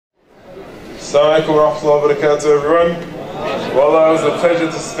Assalamu alaikum wa rahmatullahi wa barakatuh, everyone. Wallah, it was a pleasure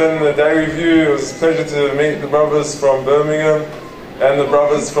to spend the day with you. It was a pleasure to meet the brothers from Birmingham and the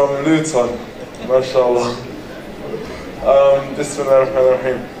brothers from Luton. MashaAllah. Bismillah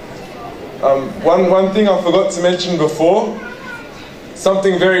ar-Rahman ar-Rahim. One thing I forgot to mention before,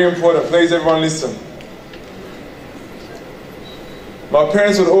 something very important. Please, everyone, listen. My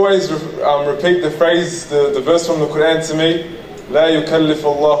parents would always repeat the phrase, the verse from the Quran to me, لا يكلف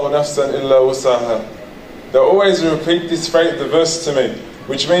الله نفسا إلا وسعها. They always repeat this phrase, the verse to me,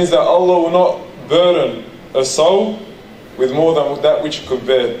 which means that Allah will not burden a soul with more than that which it could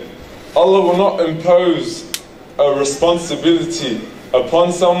bear. Allah will not impose a responsibility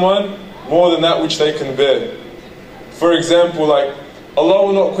upon someone more than that which they can bear. For example, like, Allah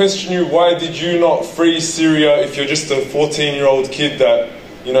will not question you, why did you not free Syria if you're just a 14-year-old kid that,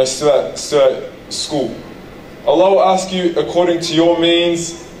 you know, still at school. Allah will ask you according to your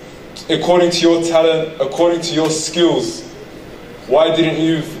means, according to your talent, according to your skills. Why didn't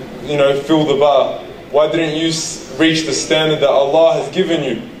you, fill the bar? Why didn't you reach the standard that Allah has given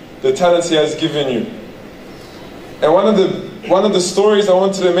you, the talents He has given you? And one of the stories I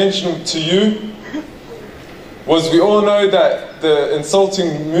wanted to mention to you was, we all know that the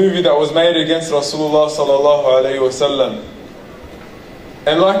insulting movie that was made against Rasulullah sallallahu alaihi wasallam.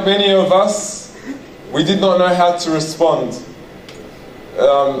 And like many of us, we did not know how to respond.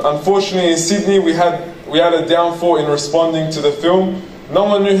 Unfortunately, in Sydney, we had a downfall in responding to the film. No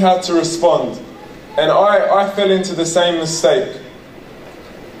one knew how to respond. And I fell into the same mistake.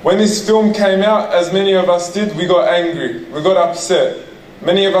 When this film came out, as many of us did, we got angry, we got upset.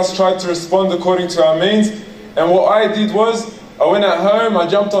 Many of us tried to respond according to our means. And what I did was, I went at home, I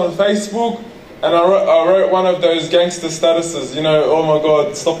jumped on Facebook, and I wrote one of those gangster statuses, oh my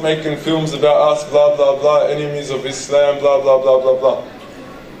God, stop making films about us, blah, blah, blah, enemies of Islam, blah, blah, blah, blah, blah.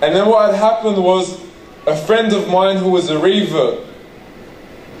 And then what had happened was, a friend of mine who was a revert,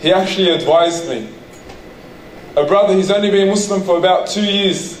 he actually advised me. A brother, he's only been Muslim for about 2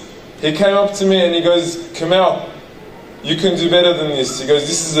 years. He came up to me and he goes, Kamal, you can do better than this. He goes,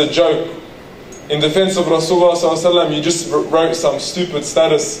 this is a joke. In defense of Rasulullah sallallahu alaihi wasallam, you just wrote some stupid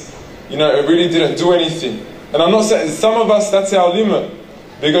status. It really didn't do anything. And I'm not saying, some of us, that's our limit,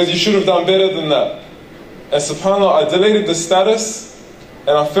 because you should have done better than that. And subhanAllah, I deleted the status,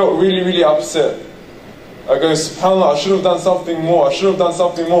 and I felt really, really upset. I go, subhanAllah, I should have done something more, I should have done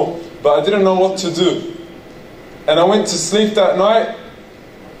something more, but I didn't know what to do. And I went to sleep that night,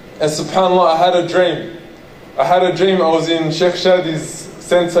 and subhanAllah, I had a dream. I was in Sheikh Shadi's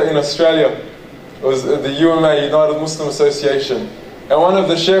centre in Australia. It was the UMA, United Muslim Association. And one of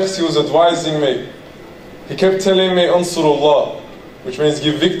the sheikhs, he was advising me. He kept telling me, Ansurullah, which means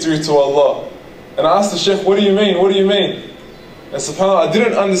give victory to Allah. And I asked the sheikh, what do you mean? What do you mean? And subhanAllah, I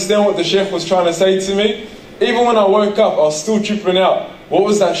didn't understand what the sheikh was trying to say to me. Even when I woke up, I was still tripping out. What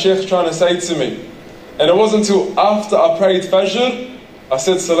was that sheikh trying to say to me? And it wasn't until after I prayed Fajr, I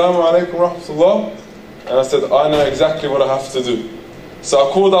said, Assalamu alaikum wa rahmatullah. And I said, I know exactly what I have to do. So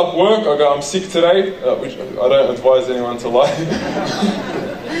I called up work, I go, I'm sick today, which I don't advise anyone to lie.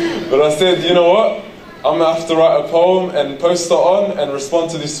 But I said, you know what? I'm going to have to write a poem and post it on and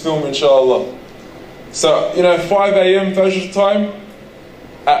respond to this film, inshallah. So, 5 a.m. Fajr time,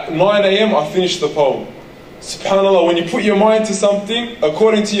 at 9 a.m. I finished the poem. SubhanAllah, when you put your mind to something,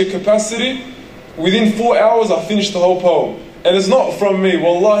 according to your capacity, within 4 hours I finished the whole poem. And it's not from me,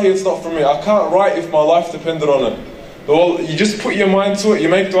 wallahi it's not from me. I can't write if my life depended on it. Well, you just put your mind to it, you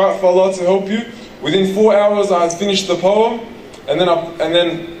make dua for Allah to help you. Within 4 hours I had finished the poem, and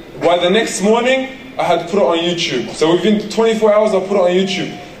then by the next morning I had put it on YouTube. So within 24 hours I put it on YouTube.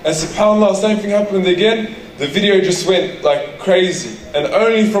 And subhanAllah, same thing happened again. The video just went like crazy. And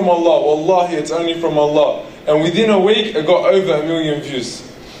only from Allah, wallahi it's only from Allah. And within a week it got over 1 million views.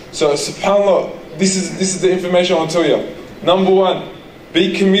 So subhanAllah, this is the information I'll tell you. Number one,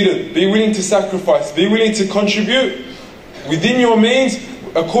 be committed, be willing to sacrifice, be willing to contribute within your means,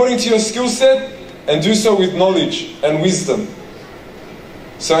 according to your skill set, and do so with knowledge and wisdom.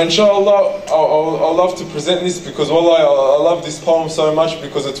 So inshallah, I'll love to present this, because wallah, I love this poem so much,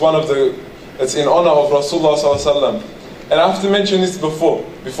 because it's it's in honor of Rasulullah sallallahu alaihi wasallam. And I have to mention this before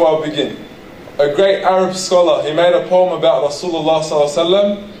I begin. A great Arab scholar, he made a poem about Rasulullah sallallahu alaihi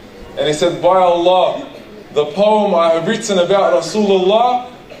wasallam, and he said, by Allah, the poem I have written about Rasulullah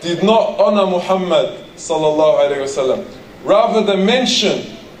did not honor Muhammad sallallahu alaihi wasallam. Rather the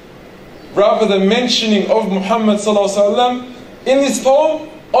mentioning of Muhammad sallallahu alaihi wasallam in this poem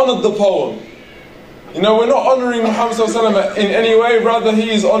honored the poem. We're not honoring Muhammad sallallahu alaihi wasallam in any way, rather he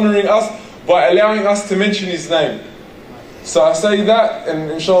is honoring us by allowing us to mention his name. So I say that,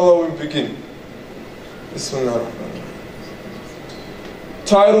 and inshallah we'll begin. Bismillah ar-Rahman.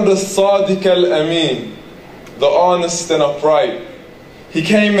 Titled As-Sadiq al-Amin, the honest and upright. He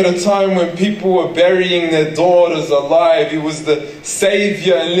came at a time when people were burying their daughters alive. He was the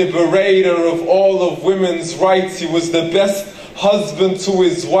savior and liberator of all of women's rights. He was the best husband to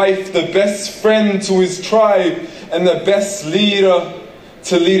his wife, the best friend to his tribe, and the best leader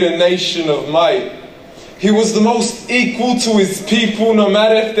to lead a nation of might. He was the most equal to his people, no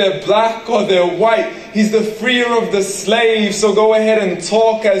matter if they're black or they're white. He's the freer of the slaves, so go ahead and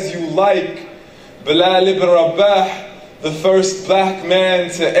talk as you like. Bilal ibn Rabah, the first black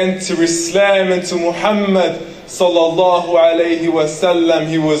man to enter Islam, and to Muhammad sallallahu alayhi wasallam,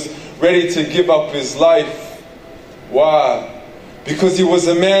 he was ready to give up his life. Why? Because he was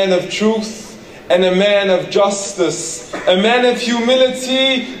a man of truth and a man of justice, a man of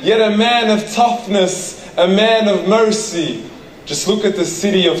humility, yet a man of toughness, a man of mercy. Just look at the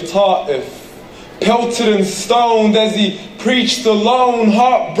city of Ta'if, pelted and stoned as he preached alone,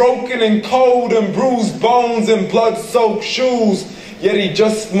 heartbroken and cold and bruised bones and blood-soaked shoes. Yet he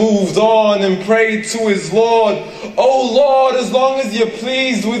just moved on and prayed to his Lord, "Oh Lord, as long as you're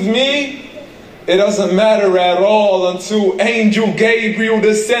pleased with me, it doesn't matter at all," until Angel Gabriel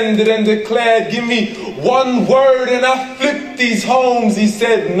descended and declared, "Give me one word and I flip these homes." He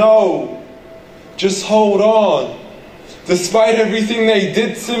said, "No, just hold on. Despite everything they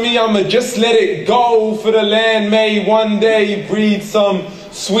did to me, I'ma just let it go, for the land may one day breed some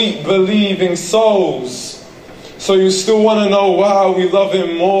sweet believing souls." So you still want to know why we love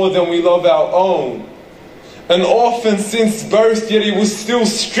him more than we love our own? An orphan since birth, yet he was still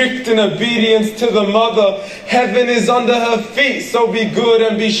strict in obedience to the mother. Heaven is under her feet, so be good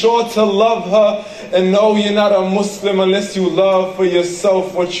and be sure to love her. And no, you're not a Muslim unless you love for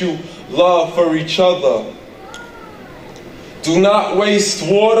yourself what you love for each other. Do not waste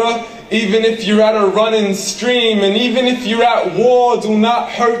water, even if you're at a running stream. And even if you're at war, do not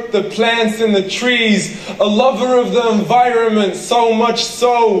hurt the plants and the trees. A lover of the environment, so much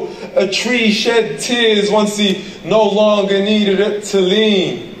so, a tree shed tears once he no longer needed it to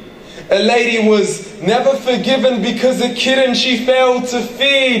lean. A lady was never forgiven because a kitten she failed to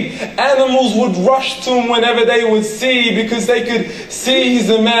feed. Animals would rush to him whenever they would see, because they could see he's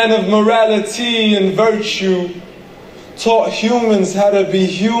a man of morality and virtue. Taught humans how to be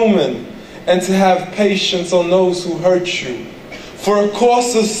human and to have patience on those who hurt you. For of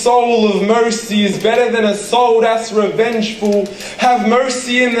course a soul of mercy is better than a soul that's revengeful. Have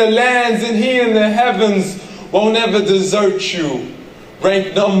mercy in the lands, and he in the heavens won't ever desert you.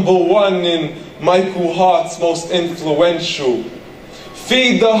 Ranked #1 in Michael Hart's most influential.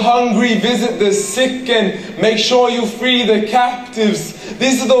 Feed the hungry, visit the sick, and make sure you free the captives.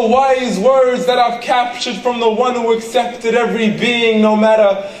 These are the wise words that I've captured from the one who accepted every being, no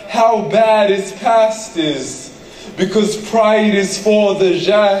matter how bad his past is. Because pride is for the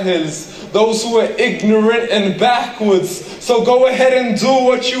jahils, those who are ignorant and backwards. So go ahead and do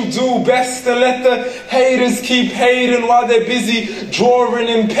what you do best, and let the haters keep hating while they're busy drawing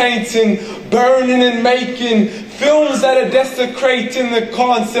and painting, burning and making films that are desecrating the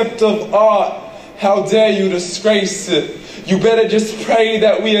concept of art. How dare you disgrace it? You better just pray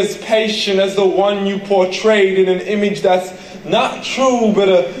that we as patient as the one you portrayed in an image that's not true but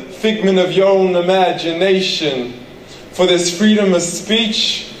a figment of your own imagination. For there's freedom of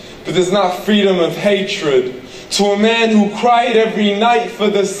speech, but there's not freedom of hatred. To a man who cried every night for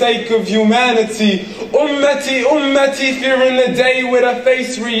the sake of humanity, Ummati, Ummati, fearing the day where they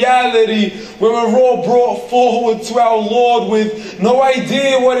face reality, where we're all brought forward to our Lord with no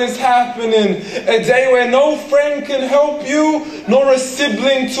idea what is happening. A day where no friend can help you, nor a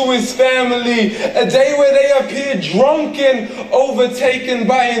sibling to his family. A day where they appear drunk and overtaken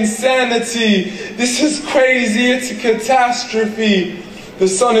by insanity. This is crazy, it's a catastrophe. The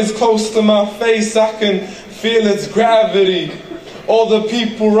sun is close to my face, I can feel its gravity. All the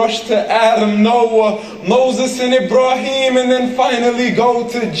people rush to Adam, Noah, Moses and Ibrahim, and then finally go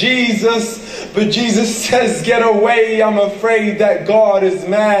to Jesus. But Jesus says, "Get away, I'm afraid that God is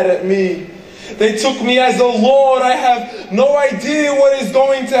mad at me. They took me as a Lord, I have no idea what is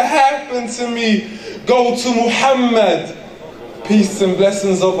going to happen to me. Go to Muhammad, peace and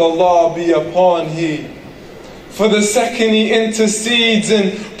blessings of Allah be upon he." For the second he intercedes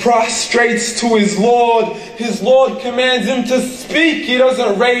and prostrates to his Lord commands him to speak. He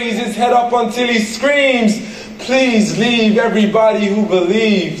doesn't raise his head up until he screams, "Please leave everybody who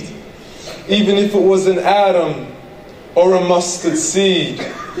believed." Even if it was an atom or a mustard seed.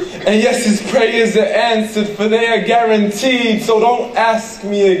 And yes, his prayers are answered, for they are guaranteed. So don't ask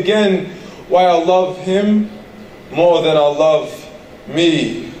me again why I love him more than I love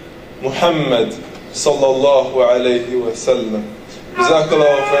me, Muhammad sallallahu alayhi wa sallam.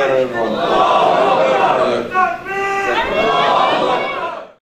 Jazakallahu khairan everyone.